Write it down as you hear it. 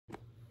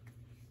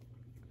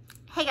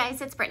Hey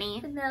guys, it's Brittany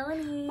and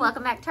Melanie.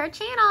 Welcome back to our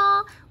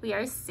channel. We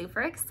are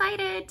super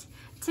excited.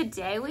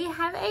 Today we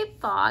have a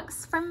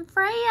box from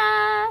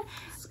Freya.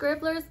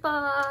 Skribblerzz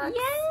box.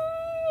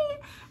 Yay!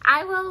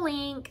 I will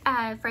link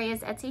Freya's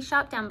Etsy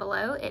shop down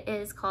below. It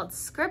is called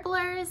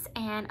Skribblerzz,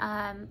 and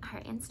her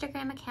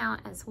Instagram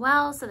account as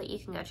well, so that you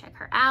can go check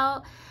her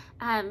out.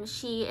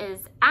 She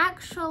is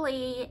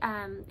actually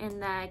in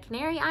the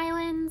Canary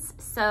Islands,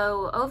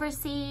 so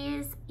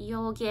overseas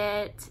you'll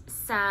get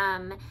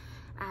some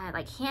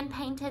like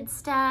hand-painted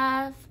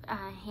stuff,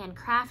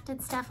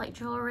 handcrafted stuff like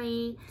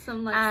jewelry.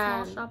 Some like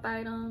small shop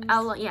items.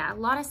 Yeah, a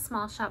lot of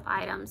small shop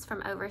items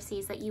from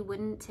overseas that you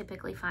wouldn't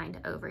typically find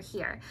over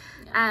here.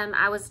 Yeah.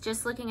 I was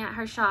just looking at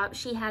her shop.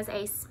 She has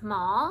a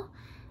small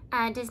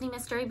Disney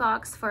mystery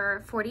box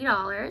for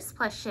 $40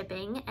 plus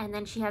shipping, and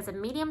then she has a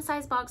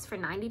medium-sized box for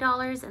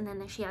 $90, and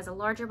then she has a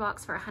larger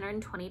box for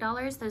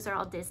 $120. Those are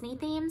all Disney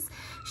themes.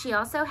 She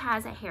also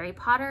has a Harry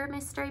Potter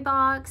mystery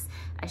box,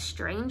 a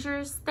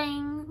Stranger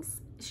Things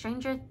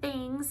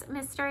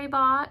mystery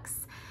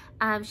box.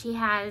 She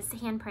has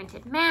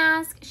hand-printed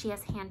mask. She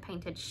has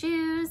hand-painted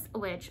shoes,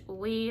 which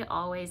we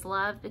always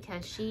love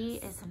because she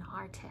is an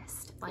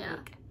artist. Like, yeah.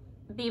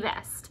 The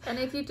best. And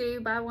if you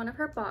do buy one of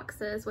her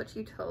boxes, which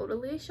you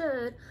totally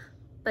should,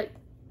 but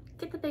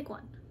get the big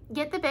one.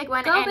 Get the big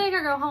one. Go big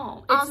or go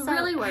home. It's also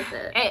really worth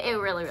it. It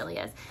really, really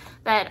is.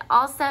 But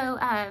also,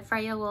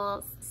 Freya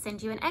will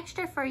send you an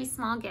extra free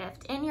small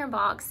gift in your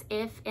box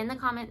if in the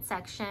comment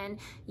section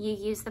you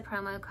use the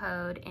promo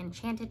code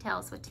Enchanted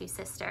Tales with Two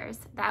Sisters.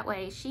 That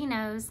way she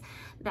knows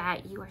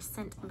that you are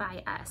sent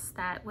by us.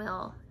 That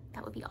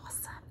would be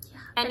awesome. Yeah.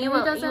 And you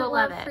will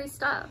love it. Free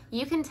stuff.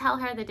 You can tell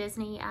her the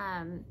Disney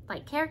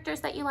like characters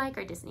that you like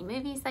or Disney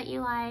movies that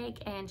you like,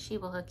 and she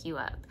will hook you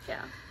up.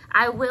 Yeah.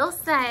 I will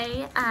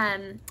say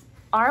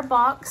our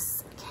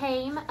box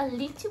came a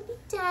little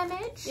bit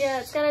damaged. Yeah,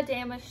 it's got a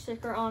damaged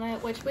sticker on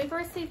it, which we've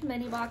received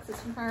many boxes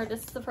from her.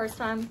 This is the first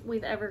time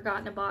we've ever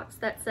gotten a box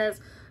that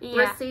says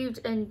received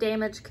in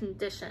damaged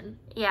condition.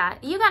 Yeah,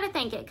 you got to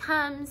think it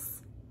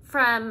comes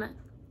from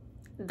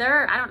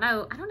I don't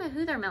know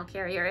who their mail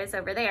carrier is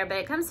over there, but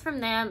it comes from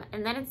them,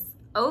 and then it's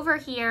over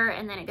here,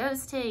 and then it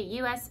goes to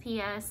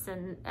USPS,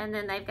 and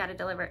then they've got to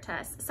deliver it to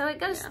us. So it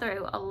goes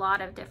through a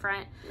lot of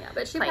different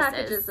but she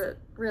packages it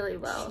really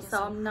well,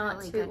 so I'm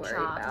not too worried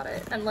about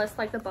it, unless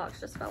like the box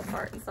just fell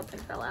apart and something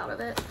fell out of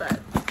it. But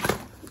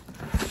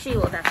she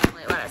will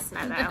definitely let us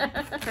know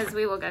though, because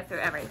we will go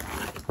through everything.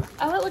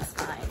 Oh, it looks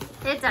fine.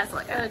 It does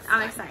look good.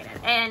 I'm excited.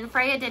 And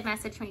Freya did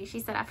message me. She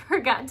said I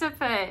forgot to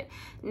put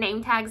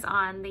name tags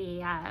on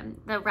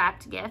the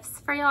wrapped gifts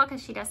for y'all,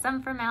 because she does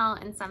some for Mel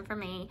and some for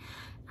me.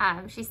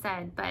 She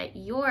said, but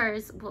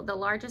yours, well, the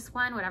largest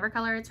one, whatever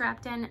color it's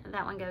wrapped in,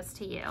 that one goes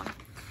to you.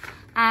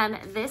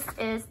 This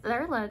is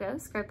their logo,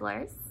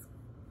 Skribblerzz.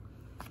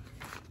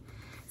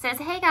 Says,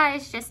 hey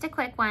guys, just a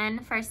quick one.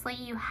 Firstly,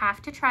 you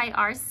have to try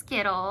our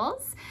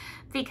Skittles,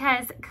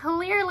 because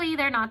clearly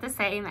they're not the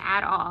same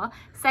at all.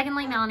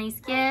 Secondly,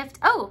 Melanie's gift,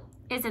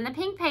 is in the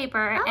pink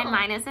paper, and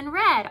mine is in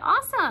red.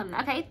 Awesome.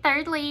 Okay,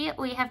 thirdly,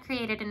 we have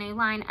created a new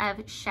line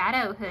of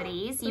shadow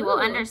hoodies. You will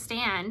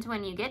understand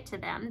when you get to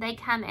them. They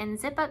come in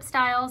zip-up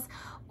styles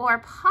or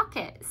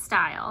pocket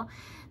style.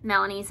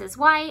 Melanie's is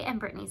white and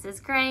Brittany's is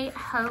gray.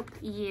 Hope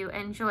you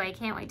enjoy.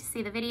 Can't wait to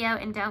see the video.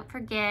 And don't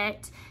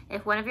forget,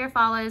 if one of your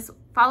followers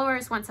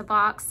wants a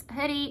box,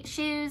 hoodie,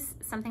 shoes,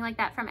 something like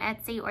that from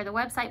Etsy or the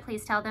website,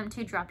 please tell them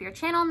to drop your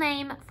channel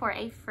name for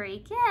a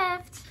free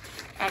gift.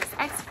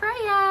 XX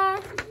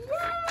Freya.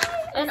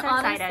 Yay! And so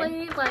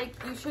honestly, like,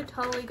 you should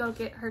totally go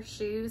get her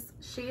shoes.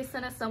 She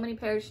sent us so many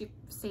pairs. You've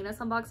seen us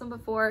unbox them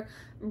before.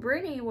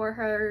 Brittany wore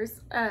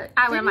hers.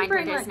 I wear mine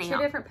to Disney. Like,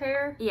 2 different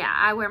pair? Yeah,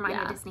 I wear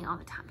mine to Disney all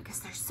the time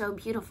because they're so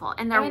beautiful.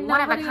 And they're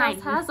one of a kind.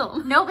 Else has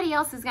them. Nobody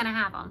else is going to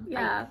have them.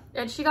 Yeah. Like,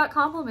 and she got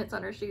compliments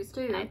on her shoes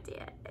too. I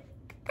did.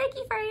 Thank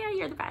you, Freya.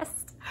 You're the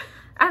best.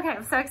 Okay,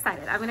 I'm so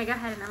excited. I'm going to go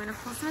ahead and I'm going to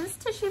pull some of this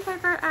tissue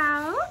paper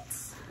out.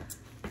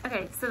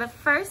 Okay, so the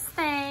first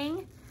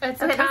thing... It's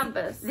a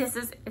canvas.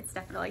 It's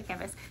definitely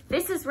canvas.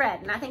 This is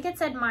red, and I think it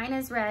said mine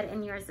is red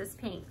and yours is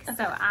pink. Okay.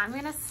 So I'm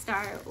going to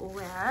start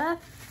with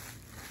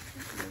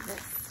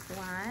this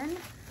one.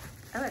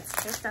 Oh, it's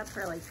stitched up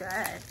really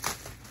good.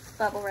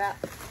 Bubble wrap.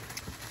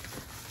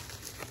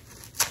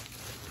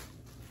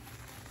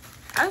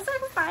 I'm so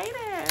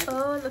excited.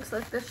 Oh, it looks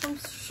like there's some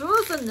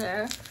shoes in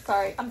there.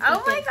 Sorry, I'm thinking.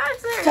 Oh my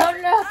gosh, there's...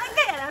 Don't look.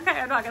 Okay,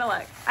 I'm not going to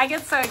look. I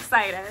get so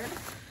excited.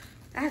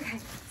 Okay.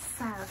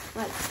 So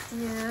let's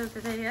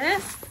do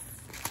this.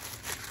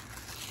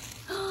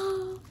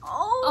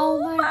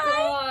 Oh my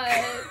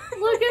god.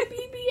 Look at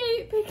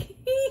BB-8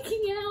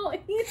 peeking out.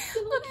 He's so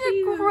cute. Look at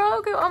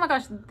Grogu. Oh my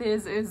gosh,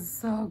 this is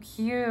so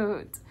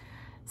cute.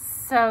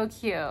 So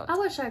cute. I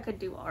wish I could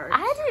do art.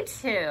 I do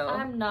too.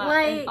 I'm not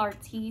an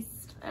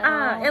artiste at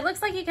all. It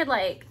looks like you could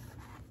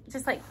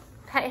just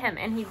pet him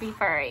and he'd be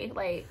furry.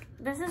 Like,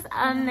 this is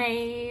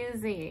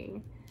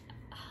amazing.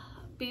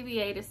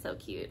 BB-8 is so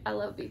cute. I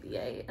love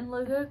BB-8. And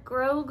look at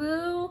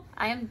Grogu.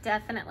 I am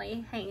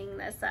definitely hanging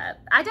this up.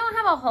 I don't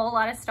have a whole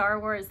lot of Star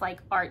Wars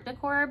like art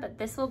decor, but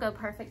this will go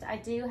perfect. I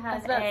do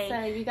have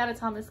you got a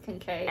Thomas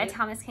Kincaid. A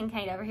Thomas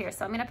Kincaid over here,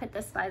 so I'm gonna put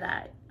this by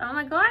that. Oh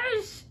my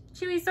gosh,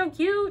 Chewie's so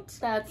cute.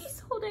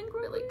 He's holding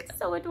really good.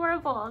 So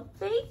adorable.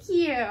 Thank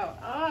you.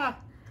 Oh,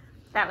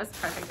 that was the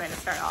perfect way to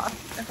start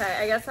off. Okay,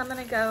 I guess I'm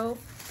gonna go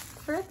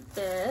for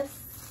this.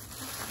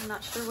 I'm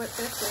not sure what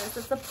this is.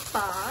 It's a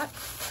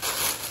box.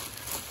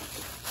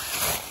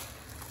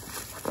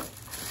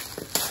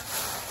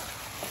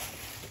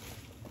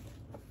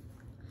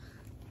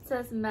 It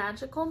says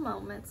magical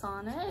moments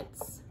on it.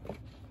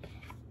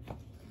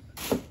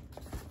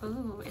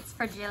 Ooh, it's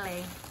for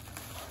Jilly.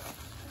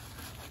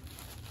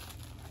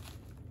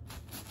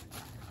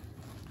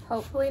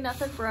 Hopefully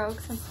nothing broke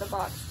since the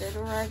box did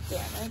arrive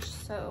damaged,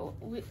 so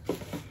we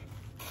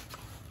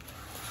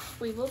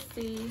will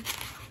see.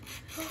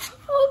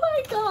 Oh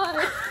my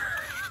god!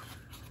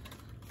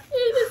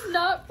 It is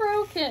not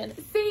broken.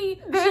 See,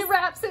 she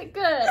wraps it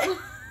good.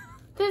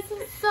 This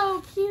is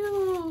so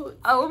cute.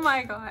 Oh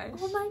my gosh.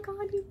 Oh my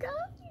god, you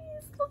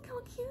guys. Look how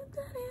cute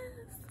that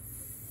is.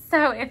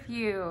 So if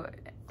you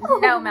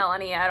know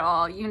Melanie at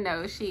all, you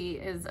know she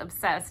is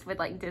obsessed with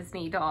like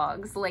Disney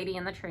dogs. Lady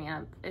and the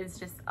Tramp is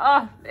just,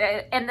 oh,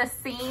 and this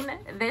scene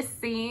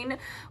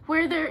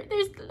where there's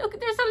a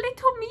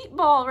little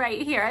meatball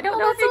right here. I don't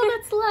know that's all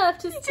that's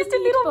left. It's just a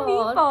little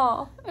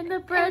meatball. And the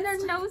bread, and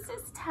their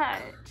noses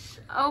touch.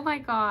 Oh my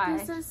gosh.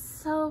 These are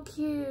so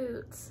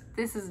cute.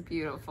 This is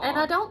beautiful. And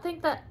I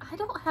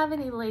don't have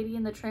any Lady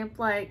and the Tramp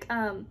like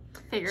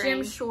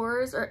Jim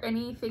Shores or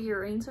any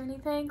figurines or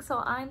anything, so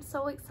I'm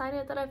so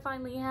excited that I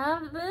finally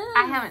have this.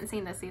 I haven't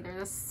seen this either.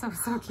 This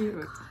is so cute.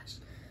 Oh gosh.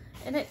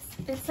 And it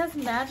says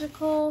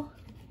magical.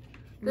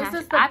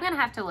 I'm gonna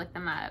have to look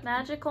them up.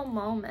 Magical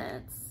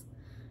moments.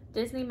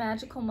 Disney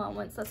magical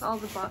moments. That's all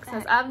the box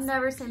says. I've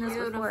never seen this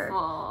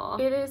before.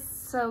 It is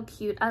so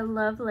cute. I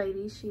love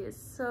Lady. She is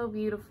so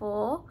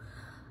beautiful.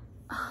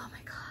 Oh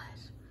my gosh.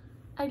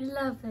 I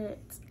love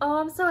it. Oh,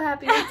 I'm so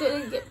happy it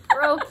didn't get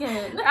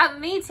broken.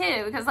 Me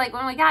too, because like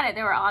when we got it,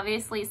 there were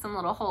obviously some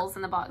little holes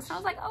in the box. And I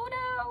was like, oh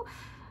no.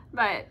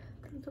 But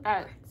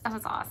that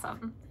was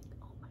awesome.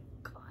 Oh my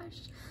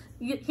gosh.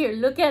 Here,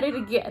 look at it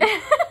again.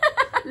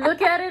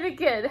 Look at it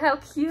again. How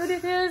cute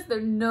it is. Their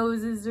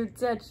noses are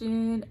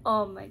touching.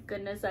 Oh my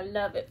goodness, I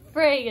love it.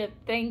 Freya,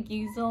 thank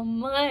you so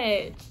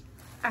much.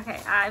 Okay,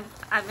 I'm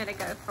gonna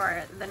go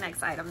for the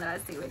next item that I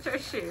see, which are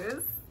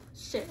shoes.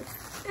 Shoes.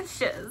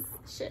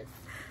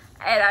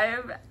 And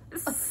I'm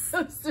so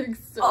excited.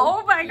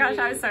 Oh my gosh,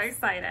 I'm so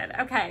excited.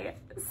 Okay,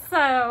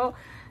 so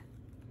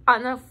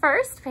on the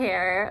first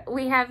pair,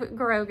 we have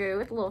Grogu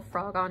with a little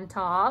frog on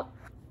top.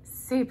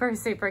 Super,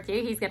 super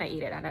cute. He's gonna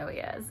eat it, I know he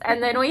is.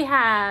 And then we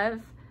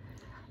have,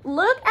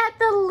 look at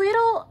the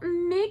little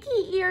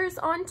Mickey ears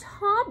on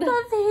top of him.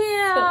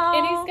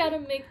 And he's got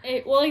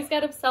he's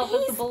got himself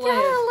as a balloon.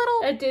 He's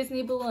got a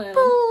Disney balloon.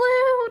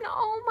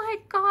 Oh my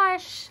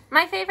gosh.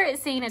 My favorite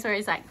scene is where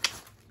he's like,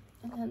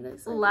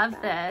 love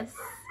this.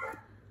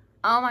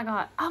 Oh my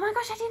god. Oh my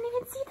gosh, I didn't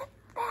even see the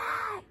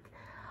back.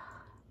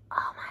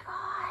 Oh my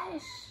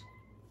gosh.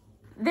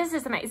 This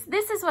is amazing.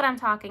 This is what I'm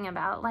talking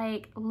about.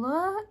 Like,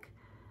 look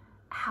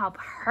how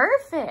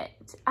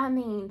perfect. I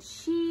mean,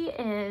 she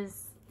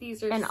is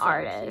an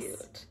artist.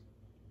 Cute.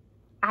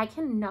 I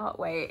cannot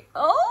wait.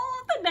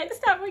 Oh, the next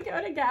time we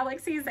go to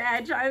Galaxy's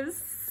Edge, I'm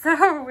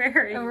so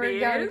wearing and we're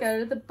going to go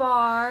to the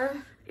bar.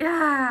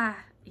 Yeah.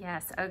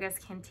 Yes, Oga's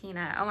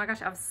Cantina. Oh my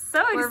gosh, I'm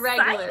so excited. We're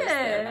regulars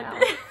there now.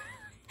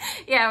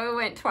 Yeah, we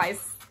went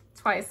twice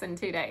in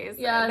 2 days.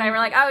 Yeah. And they were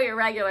like, oh, you're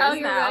regulars now. Oh,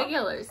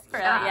 you're regulars.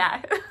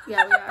 Yeah.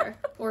 Yeah, we are.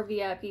 We're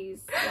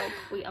VIPs. Like,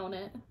 we own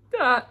it.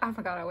 Oh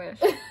my god, I wish.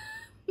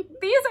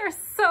 These are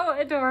so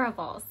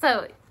adorable.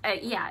 So,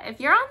 yeah, if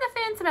you're on the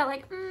fence about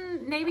like,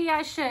 maybe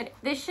I should,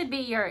 this should be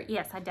your,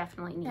 yes, I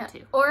definitely need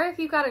to. Or if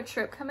you've got a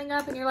trip coming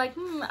up and you're like,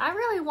 I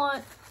really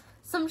want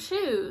some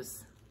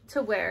shoes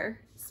to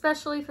wear,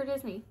 especially for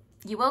Disney.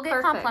 You will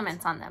get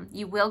compliments on them.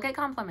 You will get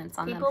compliments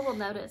on them. People will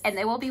notice. And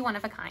they will be one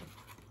of a kind.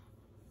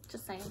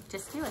 Just saying.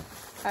 Just do it.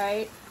 All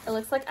right. It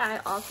looks like I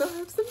also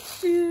have some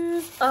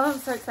shoes. Oh, I'm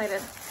so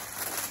excited.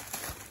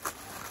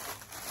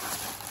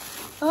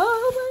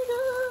 Oh my god.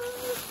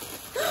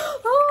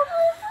 Oh my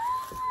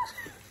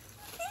god.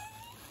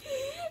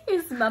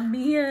 It's my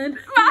man.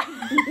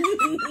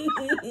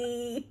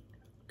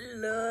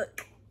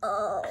 Look.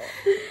 Oh.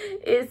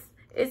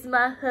 It's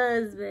my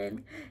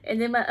husband.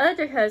 And then my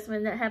other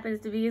husband that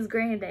happens to be his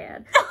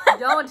granddad.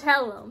 Don't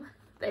tell them.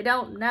 They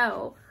don't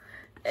know.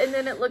 And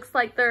then it looks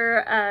like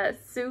their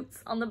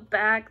suits on the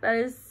back. That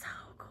is so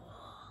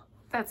cool.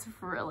 That's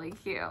really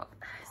cute.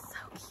 That is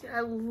so cute. I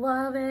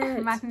love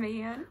it. My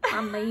man.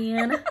 My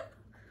man.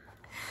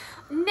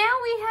 Now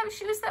we have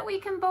shoes that we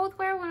can both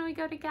wear when we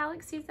go to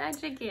Galaxy's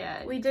Edge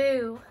again. We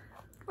do.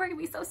 We're going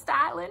to be so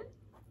styling.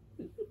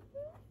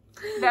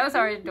 Those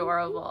are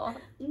adorable.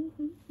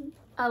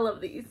 I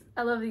love these.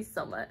 I love these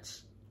so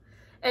much.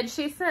 And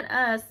she sent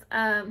us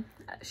a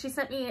she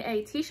sent me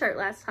a t-shirt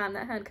last time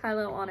that had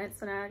Kylo on it,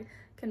 so now I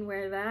can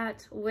wear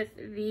that with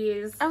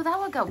these. Oh, that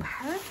would go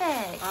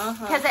perfect.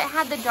 Because it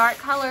had the dark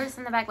colors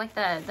in the back, like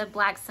the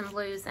blacks and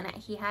blues, and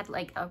he had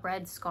like a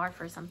red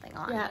scarf or something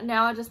on. Yeah,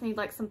 now I just need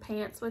like some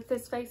pants with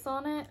his face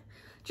on it.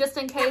 Just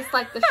in case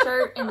like the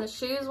shirt and the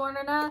shoes weren't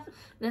enough.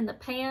 Then the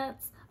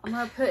pants, I'm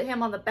going to put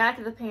him on the back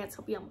of the pants.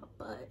 He'll be on my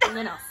butt. And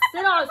then I'll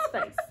sit on his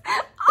face.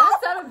 That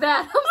sounded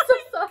bad. I'm so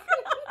sorry.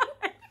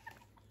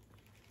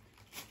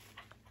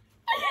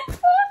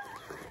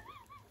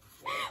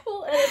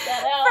 We'll edit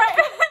that out. Right.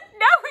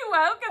 No, we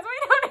won't, because we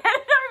don't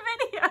edit our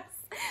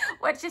videos.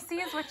 What you see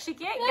is what you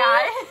get,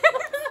 guys.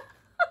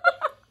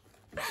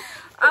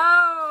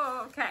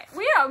 Oh, okay.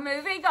 We are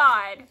moving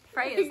on.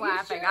 Frey is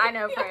laughing. I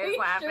know Frey is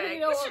laughing. Sure you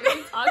don't want me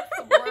to talk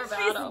some more about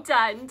She's them?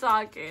 done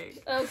talking.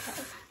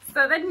 Okay.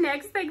 So the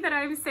next thing that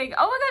I'm seeing,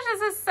 oh my gosh,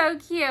 this is so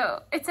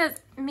cute. It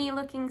says, me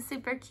looking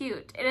super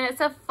cute. And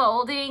it's a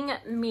folding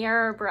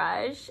mirror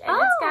brush.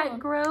 And it's got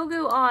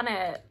Grogu on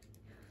it.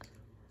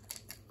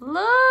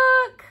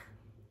 Look.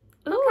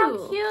 Look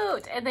how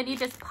cute. And then you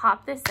just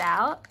pop this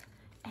out.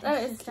 And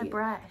That it's is just cute. a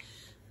brush.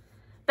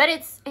 But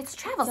it's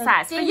travel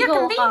size for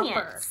your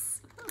convenience.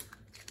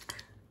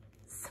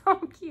 So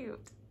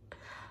cute.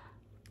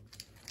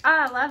 Oh,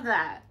 I love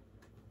that.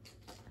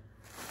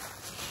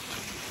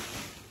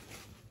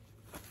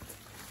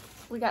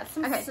 We got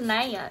some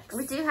snacks.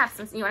 We do have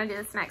some. You want to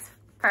do the snacks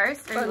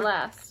first or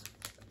last?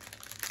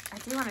 I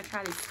do want to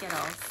try these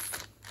Skittles.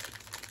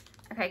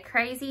 Okay,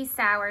 crazy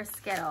sour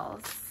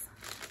Skittles.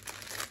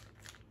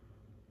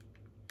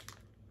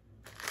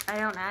 I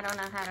don't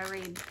know how to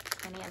read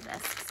any of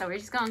this, so we're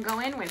just gonna go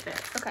in with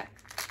it. Okay.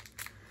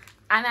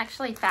 I'm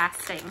actually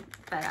fasting,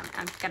 but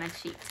I'm gonna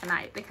cheat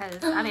tonight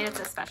because I mean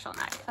it's a special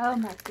night. Oh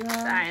my god.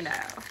 I know.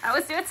 I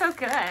was doing so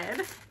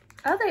good.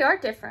 Oh, they are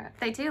different.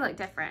 They do look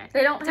different.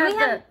 They don't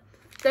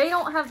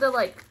have the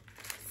like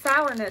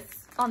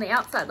sourness on the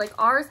outside. Like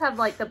ours have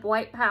like the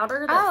white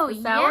powder that's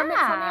the sour mix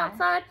on the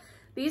outside.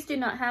 These do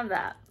not have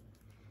that.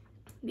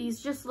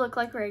 These just look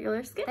like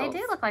regular Skittles. They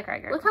do look like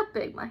regular. Look how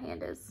big my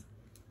hand is.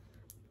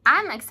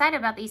 I'm excited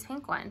about these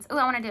pink ones. Oh,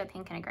 I want to do a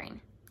pink and a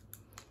green.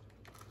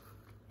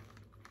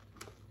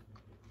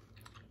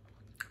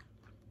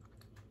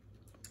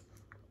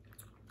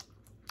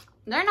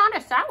 They're not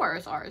as sour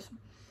as ours.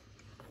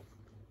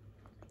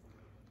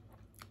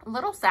 A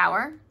little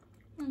sour.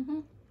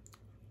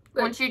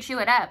 Once you chew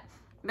it up.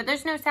 But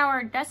there's no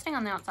sour dusting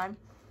on the outside.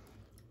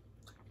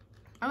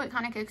 Oh, it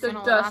kind of kicks in a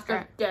little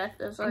after. The dust of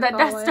death, as I The call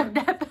dust it. of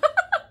death.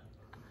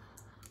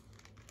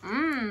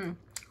 Mmm.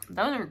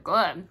 Those are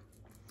good.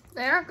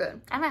 They are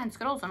good. I haven't had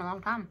Skittles in a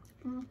long time.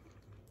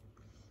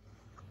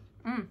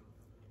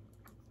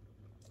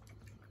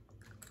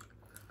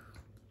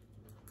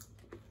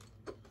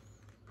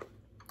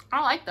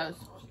 I like those.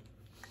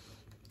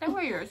 They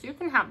were yours. You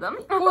can have them.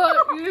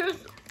 What? You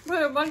just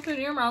put a bunch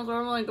in your mouth, so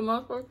I'm like the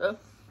most supposed to.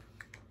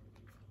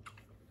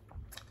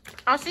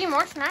 I'll see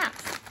more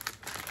snacks.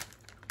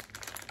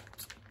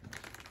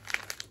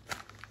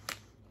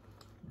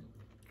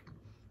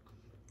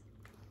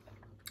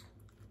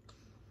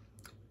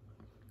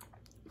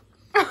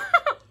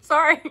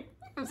 Sorry,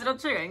 I'm still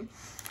chewing.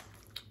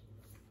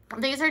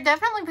 These are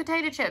definitely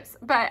potato chips,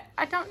 but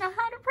I don't know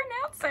how to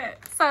pronounce it.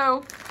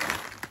 So,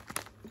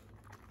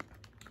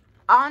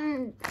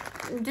 onduladas,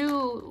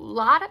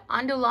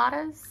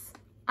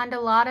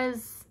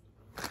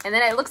 and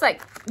then it looks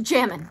like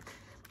jammin',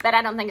 but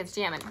I don't think it's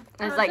jammin'.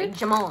 It's like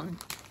jamon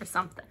or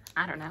something.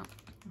 I don't know.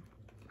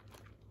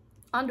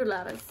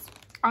 Onduladas.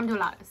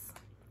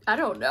 I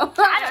don't know.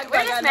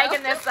 We're just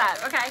making this up,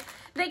 okay?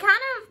 They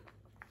kind of,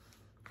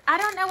 I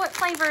don't know what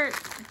flavor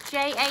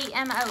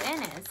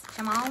J-A-M-O-N is.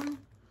 Jamon?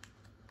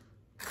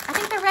 I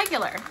think they're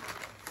regular.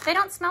 They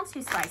don't smell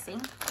too spicy.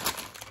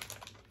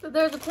 But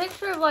there's a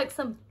picture of like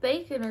some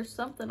bacon or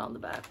something on the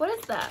back. What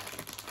is that?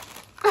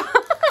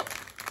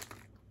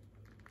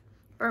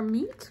 Or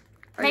meat?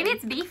 Maybe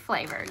it's beef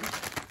flavored.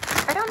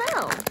 I don't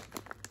know.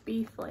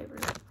 Beef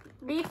flavored.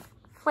 Beef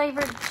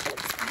flavored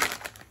chips.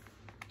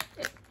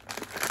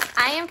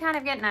 I am kind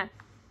of getting a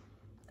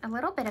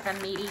little bit of a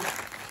meaty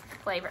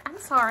flavor. I'm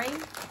sorry.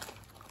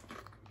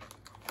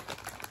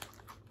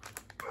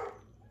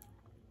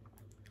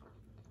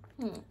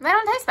 They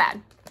don't taste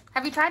bad.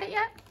 Have you tried it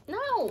yet?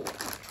 No.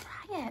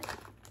 Try it.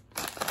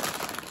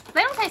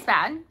 They don't taste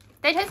bad.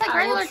 They taste like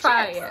regular chips.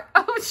 Try it.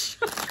 Oh,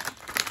 sure.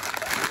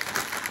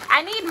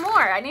 I need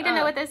more. I need to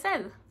know what this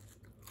is.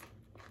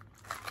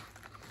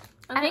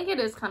 I think it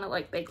is kind of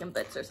like bacon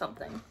bits or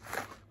something.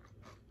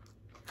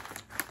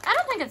 I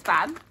don't think it's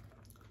bad.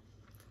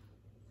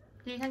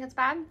 Do you think it's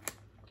bad?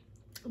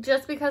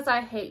 Just because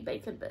I hate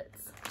bacon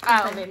bits.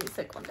 Oh. They made me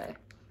sick one day.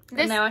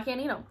 And now I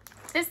can't eat them.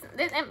 This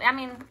I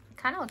mean,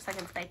 kind of looks like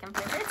it's bacon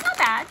flavor. It's not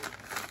bad.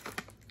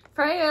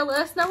 Freya, let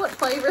us know what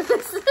flavor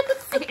this is.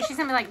 She's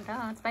gonna be like,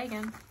 no, it's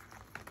bacon.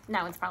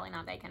 No, it's probably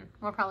not bacon.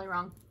 We're probably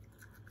wrong.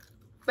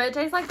 But it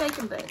tastes like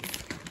bacon bits,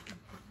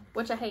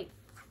 which I hate.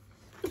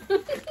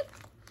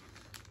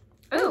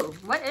 Ooh,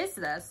 what is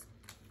this?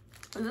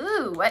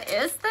 Ooh, what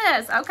is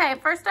this? Okay,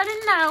 at first I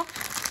didn't know.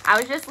 I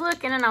was just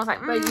looking and I was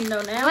like, but you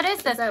know now? What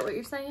is this? Is that what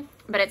you're saying?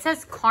 But it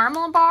says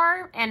caramel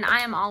bar, and I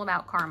am all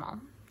about caramel.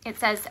 It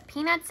says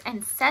peanuts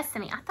and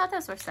sesame. I thought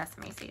those were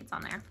sesame seeds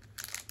on there.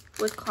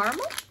 With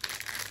caramel?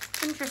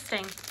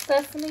 Interesting.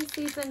 Sesame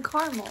seeds and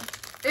caramel.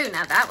 Ooh,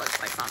 now that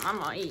looks like something I'm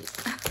gonna eat.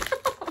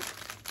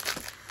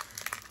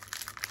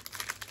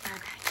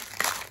 Okay.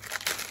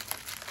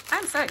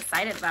 I'm so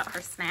excited about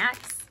her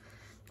snacks.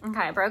 Okay,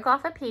 I broke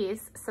off a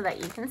piece so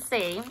that you can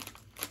see. You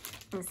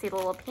can see the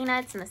little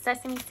peanuts and the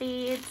sesame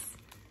seeds.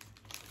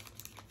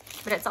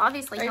 But it's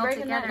obviously held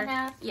together. That in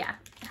half? Yeah,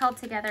 held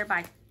together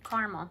by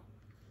caramel.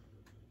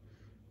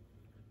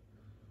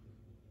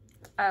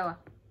 Oh,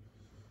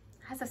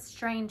 it has a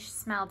strange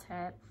smell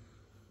to it.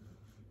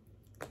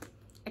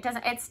 It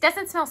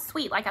doesn't smell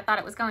sweet like I thought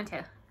it was going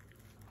to.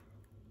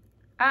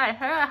 Oh, it's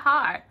really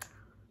hard.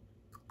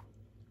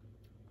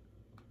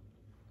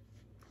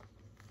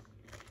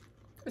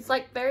 It's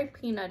like very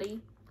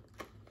peanutty.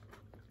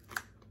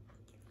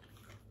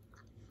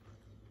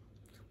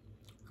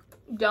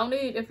 Don't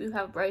eat if you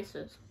have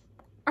braces.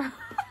 It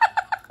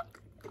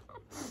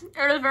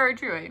is very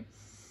chewy.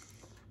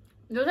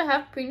 Does it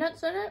have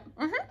peanuts in it?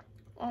 Mm-hmm.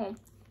 Oh.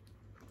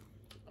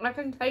 I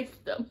can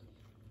taste them.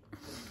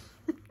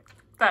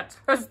 That's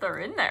because they're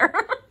in there.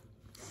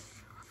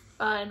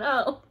 I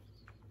know.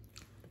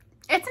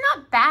 It's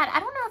not bad. I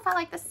don't know if I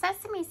like the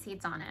sesame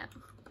seeds on it.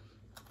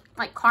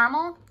 Like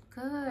caramel,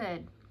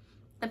 good.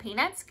 The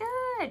peanuts,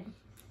 good.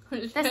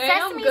 The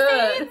sesame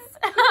seeds,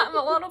 I'm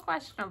a little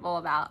questionable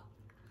about.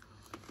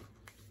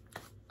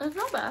 It's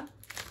not bad.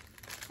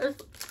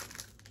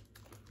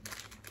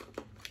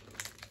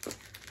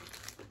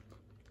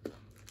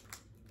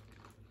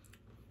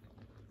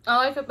 I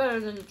like it better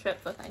than the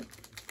chips, I think.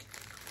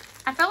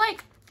 I feel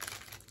like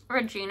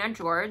Regina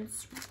George,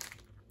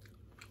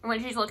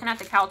 when she's looking at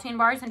the Caltine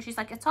bars and she's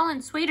like, it's all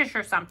in Swedish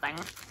or something.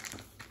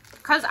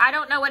 Because I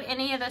don't know what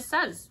any of this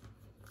says.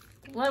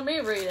 Let me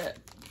read it.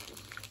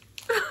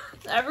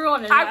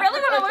 Everyone in I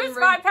really want to lose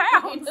 5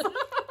 pounds.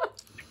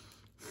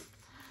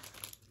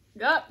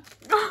 Yep.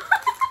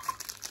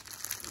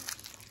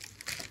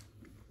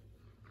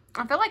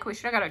 I feel like we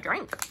should have got a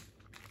drink.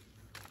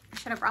 I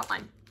should have brought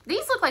one.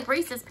 These look like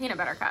Reese's peanut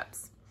butter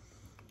cups.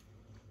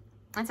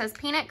 It says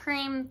peanut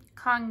cream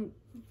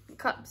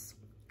cups.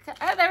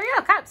 Oh, there we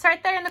go. Cups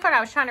right there in the corner. I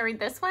was trying to read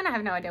this one. I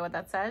have no idea what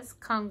that says.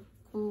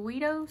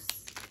 Conguitos.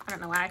 I don't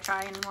know why I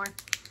try anymore.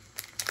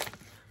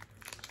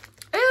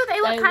 Ooh,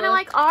 they look kind of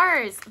like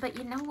ours. But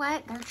you know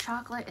what? Their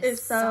chocolate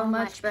is so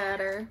much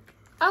better.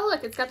 Oh,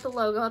 look. It's got the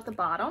logo at the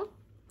bottom. Oh,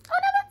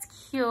 no,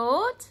 that's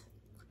cute.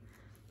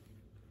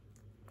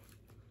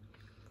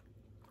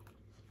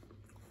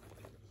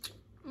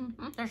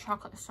 Mm-hmm. Their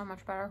chocolate is so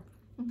much better.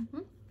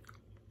 Mm-hmm.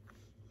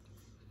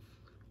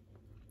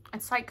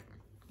 It's like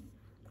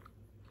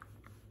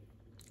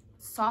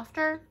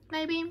softer,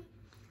 maybe?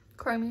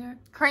 Creamier.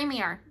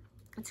 Creamier.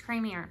 It's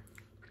creamier.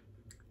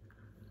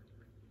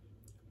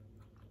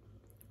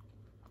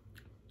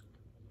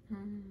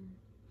 Mm.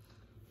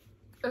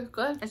 It's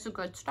good. It's a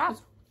good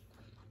stuff.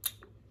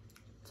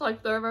 It's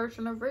like their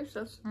version of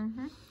Reese's.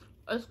 Mm-hmm.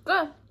 It's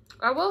good.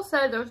 I will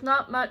say there's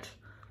not much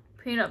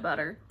peanut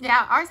butter.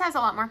 Yeah, ours has a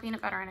lot more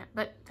peanut butter in it,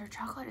 but their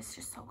chocolate is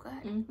just so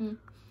good. Mm-hmm.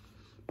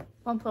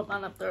 I'll put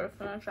mine up there to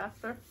finish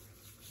after.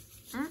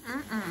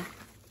 Mm-mm-mm.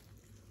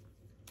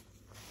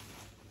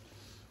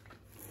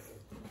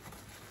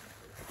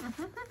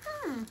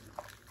 Mm-hmm.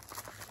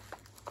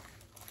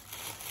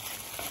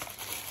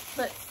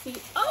 Let's see.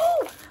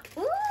 Oh!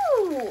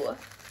 Ooh!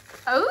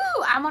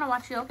 Oh, I want to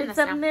watch you open this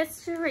now. It's a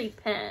mystery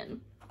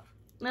pen.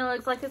 And it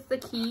looks like it's the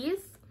keys.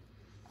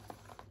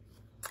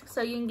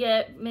 So you can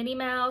get Minnie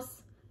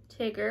Mouse,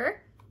 Tigger.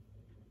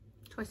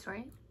 Toy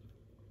Story.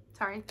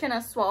 Sorry. Can I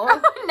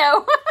swallow?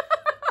 No.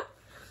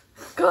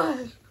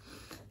 Gosh.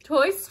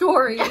 Toy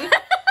Story.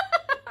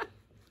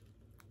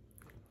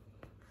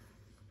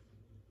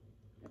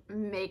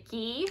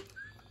 Mickey.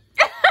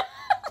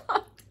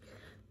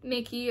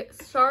 Mickey.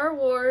 Star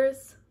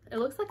Wars. It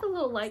looks like a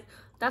little like,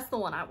 that's the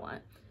one I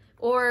want.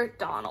 Or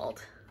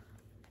Donald.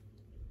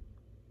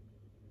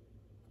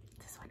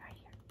 This one right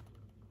here.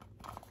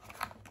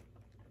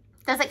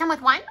 Does it come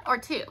with 1 or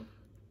 2? It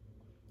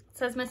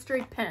says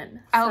mystery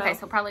pen. Oh, okay,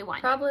 so probably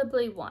 1.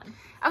 Probably 1.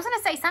 I was going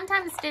to say,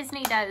 sometimes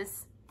Disney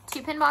does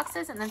 2 pin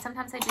boxes, and then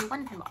sometimes they do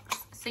 1 pin box.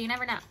 So you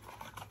never know.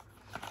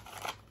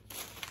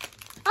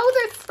 Oh,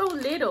 they're so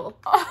little.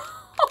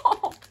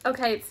 Oh.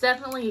 Okay, it's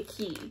definitely a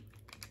key.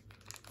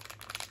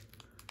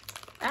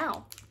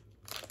 Ow.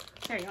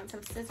 Here, you want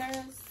some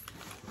scissors?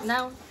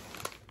 No.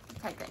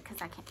 Okay, good,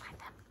 because I can't find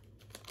them.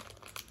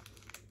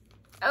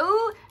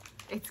 Oh,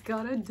 it's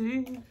got a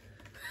D.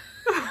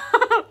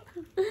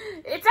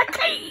 It's a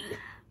key.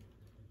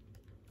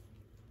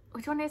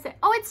 Which one is it?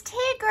 Oh, it's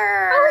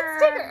Tigger. Oh,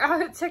 it's Tigger. Oh,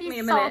 it took me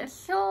a minute. He's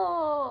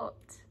so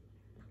cute.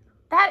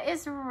 That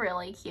is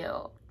really cute.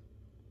 Oh,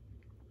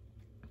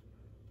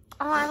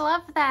 I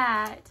love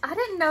that. I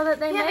didn't know that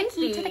they have made a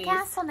key these. to the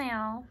castle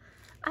now.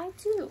 I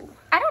do.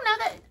 I don't know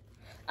that.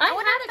 I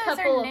had a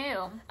couple. Are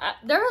new.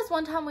 There was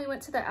one time we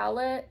went to the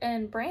outlet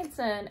in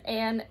Branson,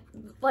 and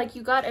like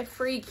you got a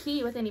free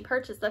key with any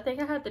purchase. I think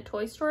I had the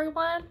Toy Story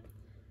one.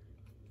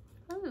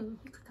 Ooh,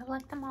 you could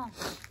collect them all.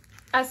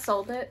 I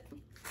sold it.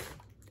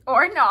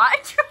 Or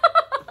not.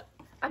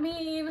 I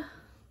mean,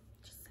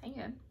 just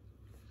saying.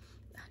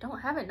 I don't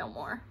have it no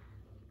more.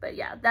 But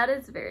yeah, that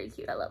is very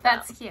cute. I love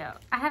that. That's cute.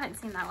 I haven't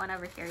seen that one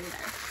over here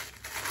either.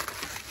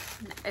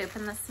 I'm gonna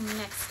open this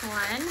next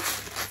one.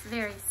 It's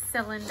very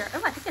cylinder.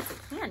 Oh, I think it's a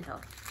candle.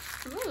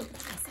 Ooh.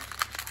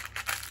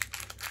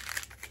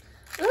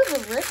 Ooh, the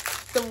Rick.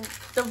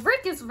 The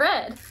Rick is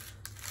red.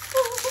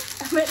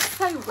 I meant to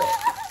say Rick.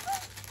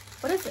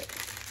 What is it?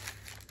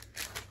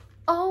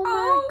 Oh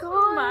my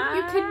god.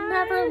 You can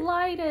never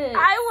light it.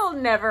 I will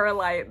never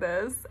light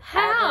this.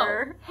 How?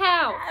 Ever.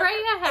 How?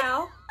 Freya,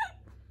 how?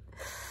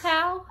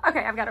 How?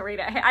 Okay, I've got to read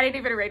it. I didn't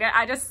even read it.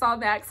 I just saw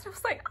next. I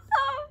was like,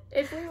 oh.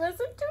 If we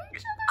listen to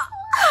each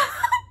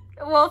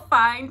other. We'll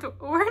find.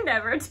 We're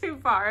never too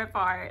far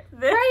apart.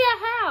 Freya,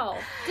 how?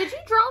 Did you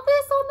draw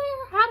this on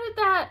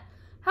there?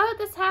 How did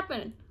this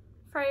happen,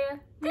 Freya?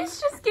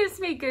 This just gives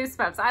me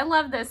goosebumps. I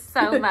love this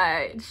so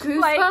much.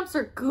 Goosebumps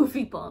or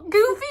goofy bumps?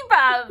 Goofy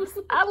bumps.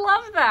 I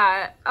love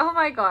that. Oh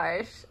my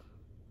gosh.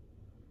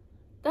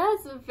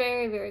 That's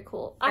very, very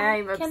cool.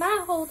 Can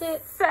I hold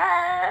it?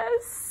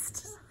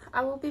 Obsessed.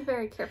 I will be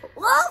very careful.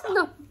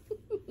 No.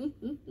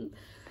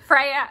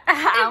 Freya,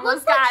 I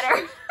almost got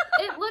her.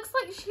 It looks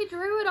like she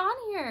drew it on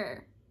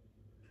here.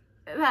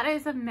 That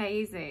is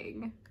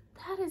amazing.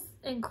 That is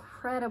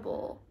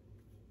incredible.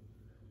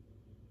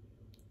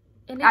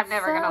 And I'm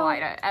never going to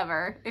light it,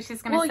 ever. It's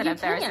just going to sit up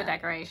there as a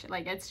decoration.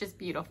 Like, it's just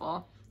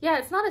beautiful. Yeah,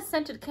 it's not a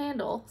scented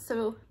candle,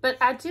 so, but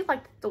I do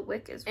like the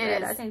wick is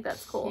red. I think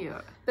that's cool. Cute.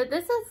 But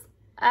this is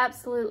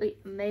absolutely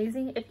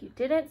amazing. If you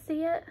didn't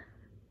see it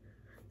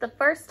the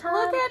first time.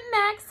 Look at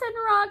Max and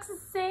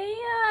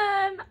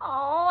Roxanne.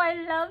 Oh, I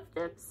love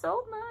them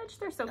so much.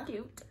 They're so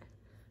cute.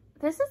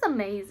 This is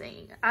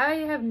amazing. I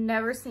have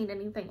never seen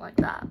anything like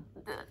that.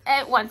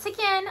 Once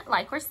again,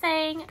 like we're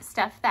saying,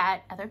 stuff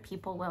that other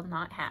people will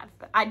not have.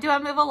 But I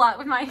move a lot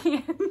with my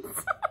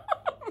hands.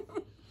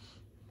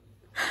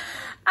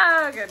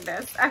 Oh,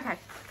 goodness. Okay.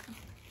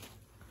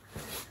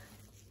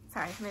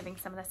 Sorry, moving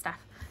some of the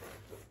stuff.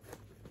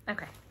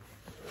 Okay.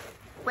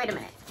 Wait a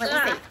minute.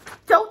 Let me see.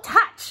 Don't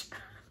touch!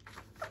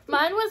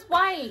 Mine was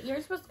white.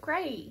 Yours was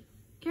gray.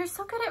 You're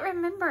so good at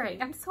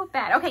remembering. I'm so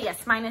bad. Okay,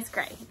 yes, mine is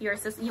gray.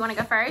 Yours is, you want to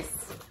go first?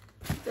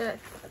 Good.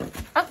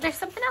 Oh, there's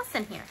something else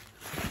in here.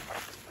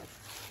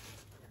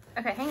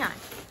 Okay, hang on.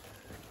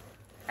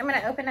 I'm going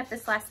to open up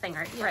this last thing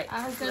right.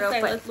 I was going to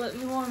say,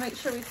 we want to make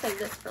sure we save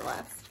this for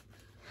last.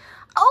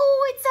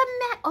 Oh, it's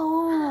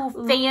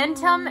a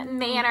Phantom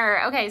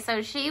Manor. Okay,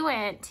 so she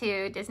went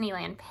to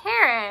Disneyland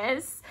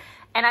Paris,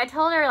 and I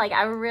told her, like,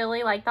 I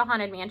really like the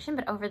Haunted Mansion,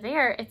 but over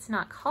there, it's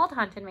not called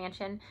Haunted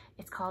Mansion.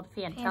 It's called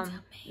Phantom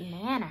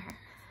Manor.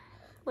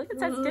 Look, it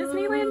says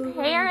Disneyland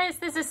Paris.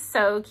 This is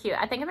so cute.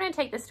 I think I'm going to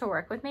take this to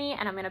work with me,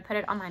 and I'm going to put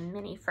it on my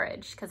mini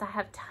fridge, because I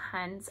have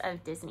tons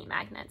of Disney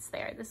magnets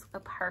there. This will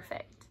go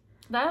perfect.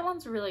 That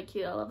one's really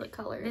cute. I love the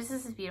colors. This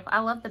is beautiful. I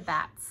love the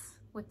bats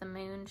with the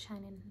moon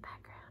shining in the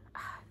background.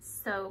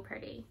 So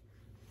pretty.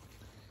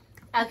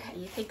 Okay,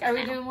 you think Are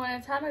we doing one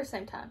at a time or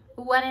same time?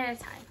 One at a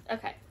time.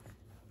 Okay.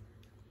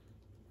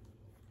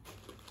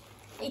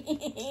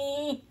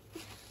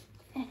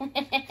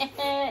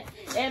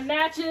 It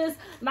matches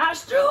my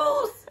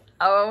shoes.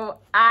 Oh,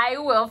 I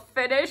will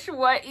finish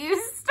what you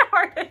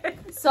started.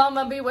 So I'm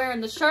gonna be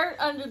wearing the shirt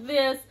under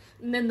this,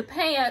 and then the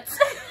pants,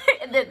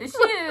 and then the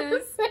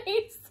shoes,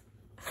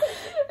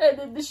 and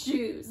then the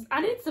shoes.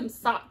 I need some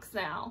socks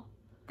now.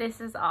 This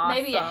is awesome.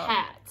 Maybe a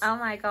hat. Oh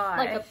my god.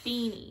 Like a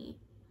beanie.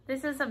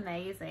 This is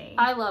amazing.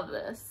 I love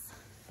this.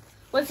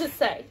 What's it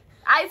say?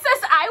 It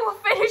says, I will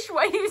finish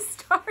what you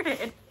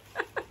started.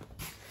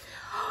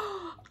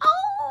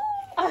 Oh!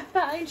 I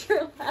find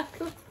your lack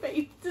of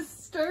faith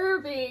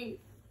disturbing.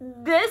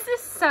 This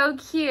is so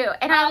cute.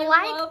 And I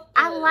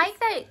like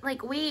that,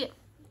 like,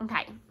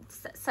 okay.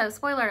 So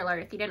spoiler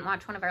alert, if you didn't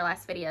watch one of our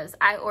last videos,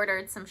 I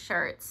ordered some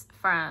shirts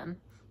from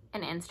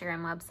an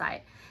Instagram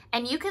website.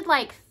 And you could,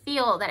 like,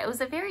 feel that it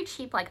was a very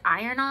cheap, like,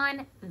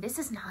 iron-on. This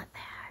is not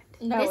that.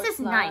 No, this is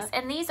nice.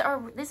 And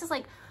this is,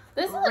 like,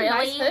 this is really, a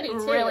nice hoodie,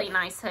 too. Really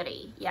nice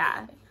hoodie.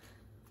 Yeah.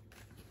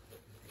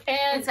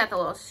 And it's got the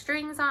little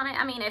strings on it.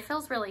 I mean, it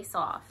feels really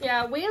soft.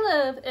 Yeah, we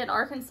live in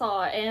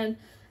Arkansas, and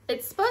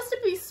it's supposed to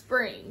be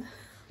spring.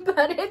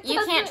 But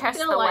you can't trust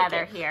the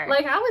weather here.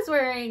 Like, I was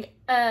wearing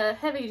a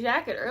heavy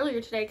jacket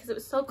earlier today because it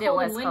was so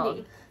cold and windy.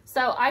 Cold.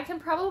 So I can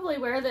probably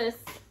wear this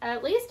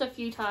at least a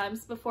few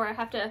times before I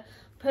have to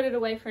put it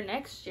away for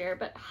next year.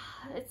 But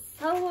it's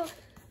so,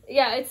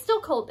 yeah, it's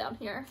still cold down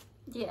here.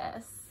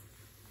 Yes.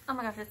 Oh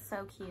my gosh, it's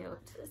so cute.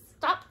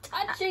 Stop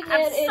touching it.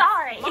 I'm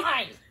sorry. It's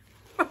mine.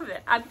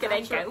 I'm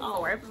gonna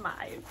go for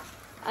mine.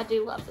 I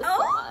do love this so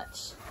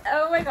much.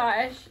 Oh my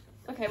gosh.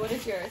 Okay, what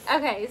is yours?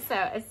 Okay, so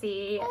I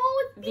see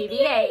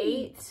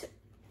BB-8.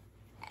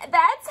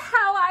 That's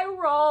how I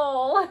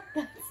roll.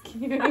 That's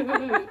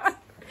cute.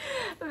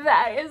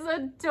 That is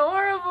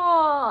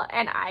adorable.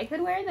 And I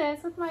could wear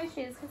this with my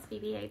shoes because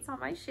BB-8's on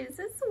my shoes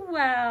as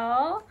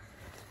well.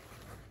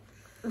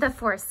 The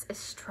force is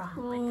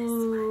strong with this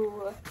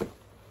one.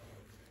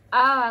 Oh,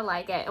 I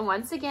like it. And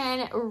once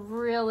again,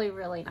 really,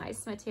 really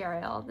nice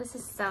material. This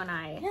is so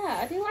nice. Yeah,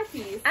 I do like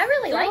these. I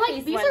really like these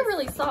ones. These are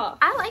really soft.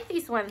 I like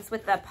these ones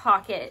with the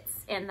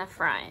pockets in the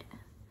front.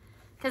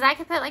 Because I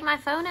could put like my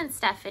phone and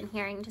stuff in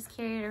here and just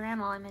carry it around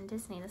while I'm in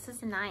Disney. This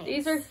is nice.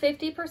 These are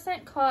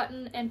 50%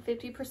 cotton and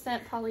 50%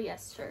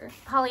 polyester.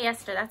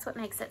 Polyester, that's what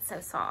makes it so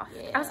soft.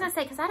 Yeah. I was going to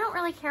say, because I don't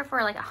really care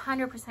for like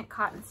 100%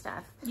 cotton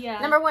stuff. Yeah.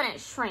 Number one, it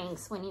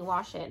shrinks when you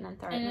wash it and then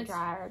throw it in the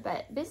dryer.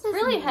 But this is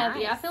really nice.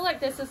 heavy. I feel like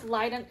this is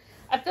light. And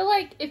I feel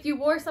like if you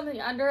wore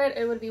something under it,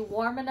 it would be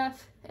warm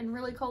enough in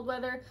really cold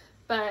weather.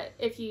 But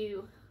if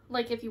you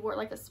wore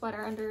like a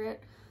sweater under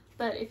it,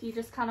 but if you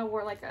just kind of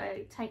wore like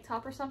a tank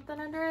top or something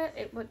under it,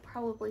 it would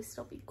probably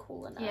still be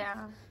cool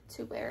enough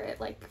to wear it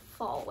like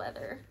fall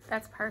weather.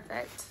 That's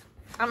perfect.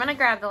 I'm going to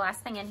grab the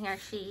last thing in here.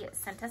 She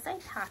sent us a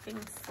packing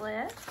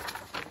slip.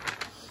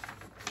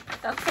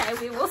 Okay,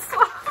 we will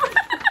swap.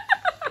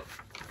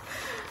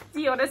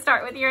 Do you want to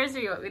start with yours or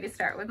do you want me to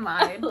start with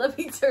mine? Let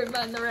me turn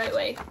mine the right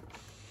way.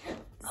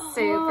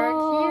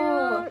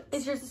 Super cute.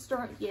 Is yours a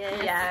storm? Yes.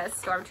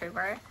 Yes,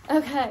 Stormtrooper.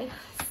 Okay,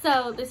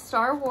 so the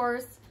Star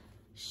Wars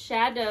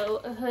Shadow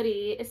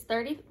hoodie is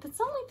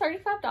that's only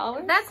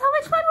 $35. That's how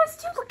much mine was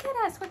too. Look at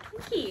us, we're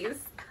Twinkies.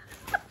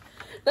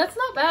 That's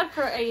not bad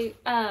for a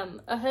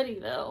hoodie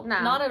though.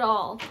 No, not at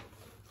all.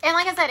 And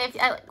like I said, if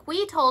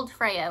we told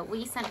Freya,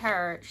 we sent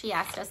her, she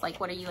asked us like,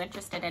 what are you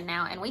interested in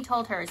now? And we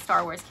told her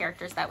Star Wars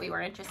characters that we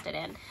were interested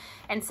in.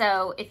 And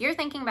so if you're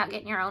thinking about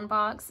getting your own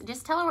box,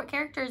 just tell her what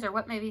characters or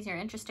what movies you're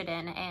interested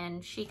in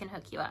and she can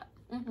hook you up.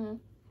 Go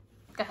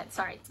ahead,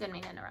 sorry, didn't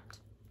mean to interrupt.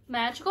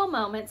 Magical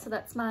Moment, so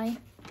that's my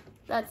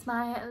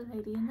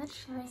Lady in the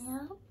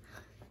Tramp.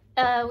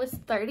 Was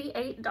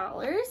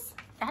 $38.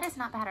 That is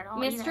not bad at all.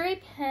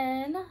 Mystery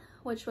pen,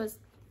 which was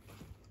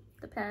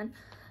the pen,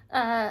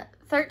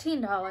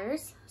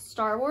 $13.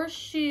 Star Wars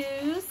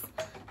shoes,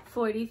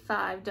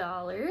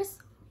 $45.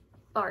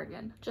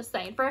 Bargain. Just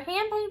saying. For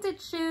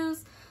hand-painted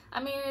shoes,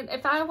 I mean,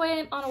 if I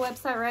went on a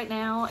website right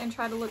now and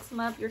tried to look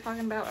some up, you're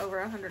talking about over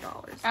 $100.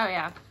 Oh,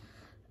 yeah.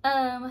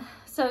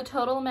 So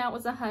total amount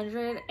was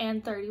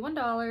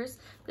 $131.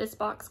 This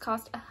box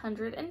cost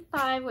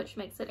 $105, which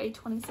makes it a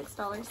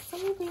 $26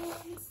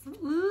 savings.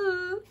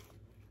 Ooh.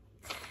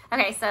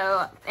 Okay,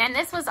 so, and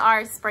this was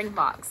our spring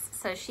box.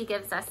 So she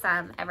gives us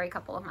some every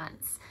couple of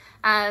months.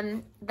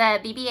 The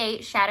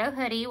BB-8 Shadow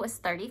hoodie was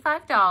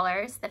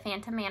 $35. The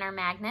Phantom Manor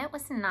magnet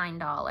was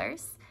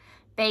 $9.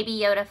 Baby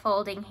Yoda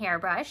folding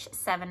hairbrush,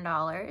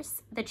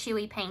 $7. The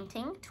Chewy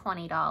painting,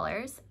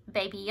 $20.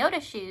 Baby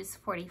Yoda shoes,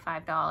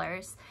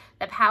 $45.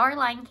 The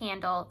Powerline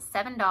candle,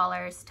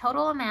 $7.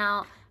 Total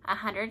amount,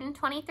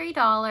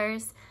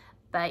 $123.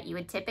 But you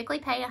would typically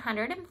pay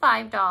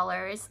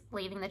 $105,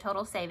 leaving the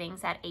total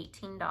savings at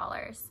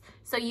 $18.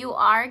 So you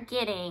are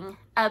getting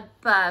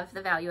above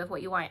the value of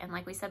what you want. And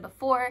like we said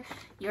before,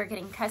 you're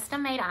getting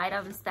custom-made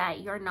items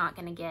that you're not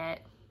going to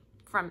get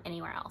from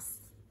anywhere else.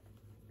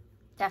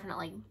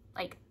 Definitely.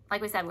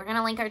 Like we said, we're going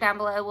to link her down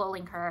below. We'll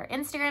link her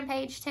Instagram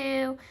page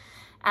too.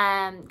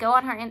 Go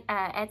on her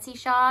Etsy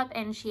shop,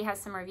 and she has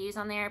some reviews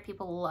on there.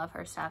 People love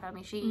her stuff. I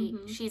mean,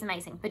 she's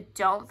amazing. But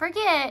don't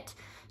forget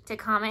to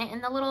comment in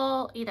the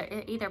little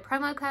either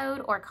promo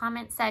code or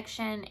comment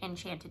section,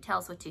 Enchanted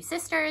Tales with Two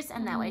Sisters,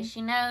 and that way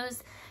she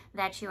knows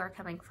that you are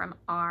coming from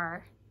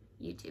our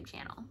YouTube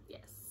channel.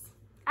 Yes.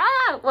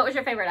 Ah, what was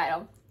your favorite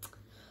item?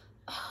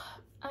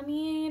 I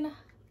mean,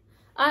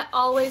 I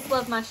always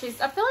love my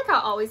shoes. I feel like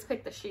I always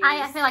pick the shoes.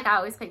 I feel like I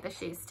always pick the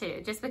shoes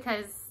too, just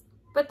because.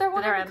 But they're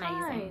amazing.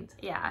 Kind.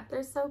 Yeah,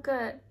 they're so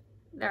good.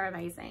 They're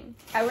amazing.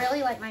 I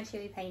really like my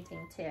Chewy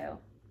painting too.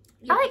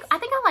 Yes. I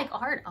think I like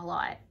art a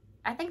lot.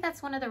 I think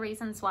that's one of the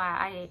reasons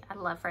why I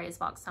love Freya's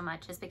box so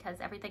much, is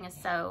because everything is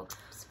so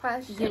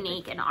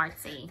unique and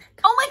artsy.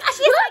 Oh my gosh,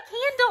 she has my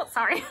candle!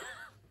 Sorry.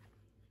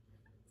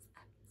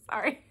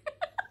 Sorry.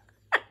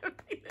 I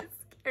don't think that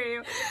scare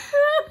you.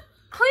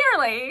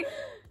 Clearly,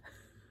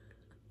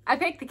 I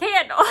picked the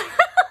candle.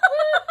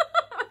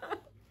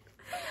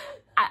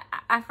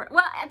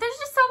 Well, there's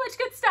just so much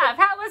good stuff.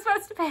 How am I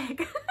supposed to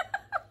pick?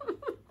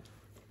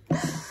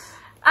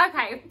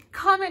 Okay,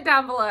 comment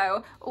down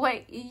below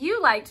what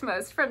you liked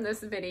most from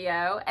this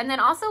video. And then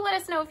also let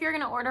us know if you're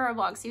going to order a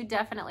box. You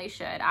definitely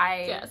should.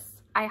 I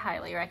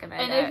highly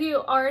recommend it. And if you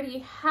already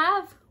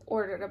have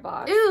ordered a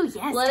box, ooh,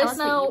 yes, let us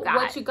know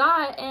what you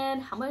got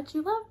and how much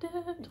you loved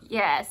it.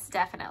 Yes,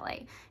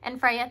 definitely. And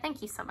Freya,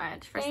 thank you so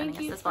much for sending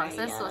us this box.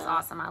 This was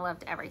awesome. I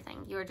loved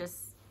everything. You were just,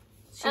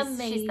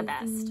 she's the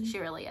best. She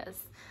really is.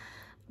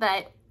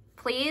 But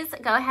please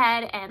go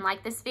ahead and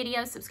like this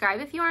video,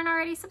 subscribe if you aren't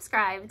already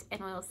subscribed,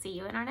 and we will see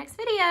you in our next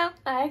video.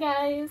 Bye,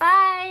 guys.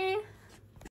 Bye.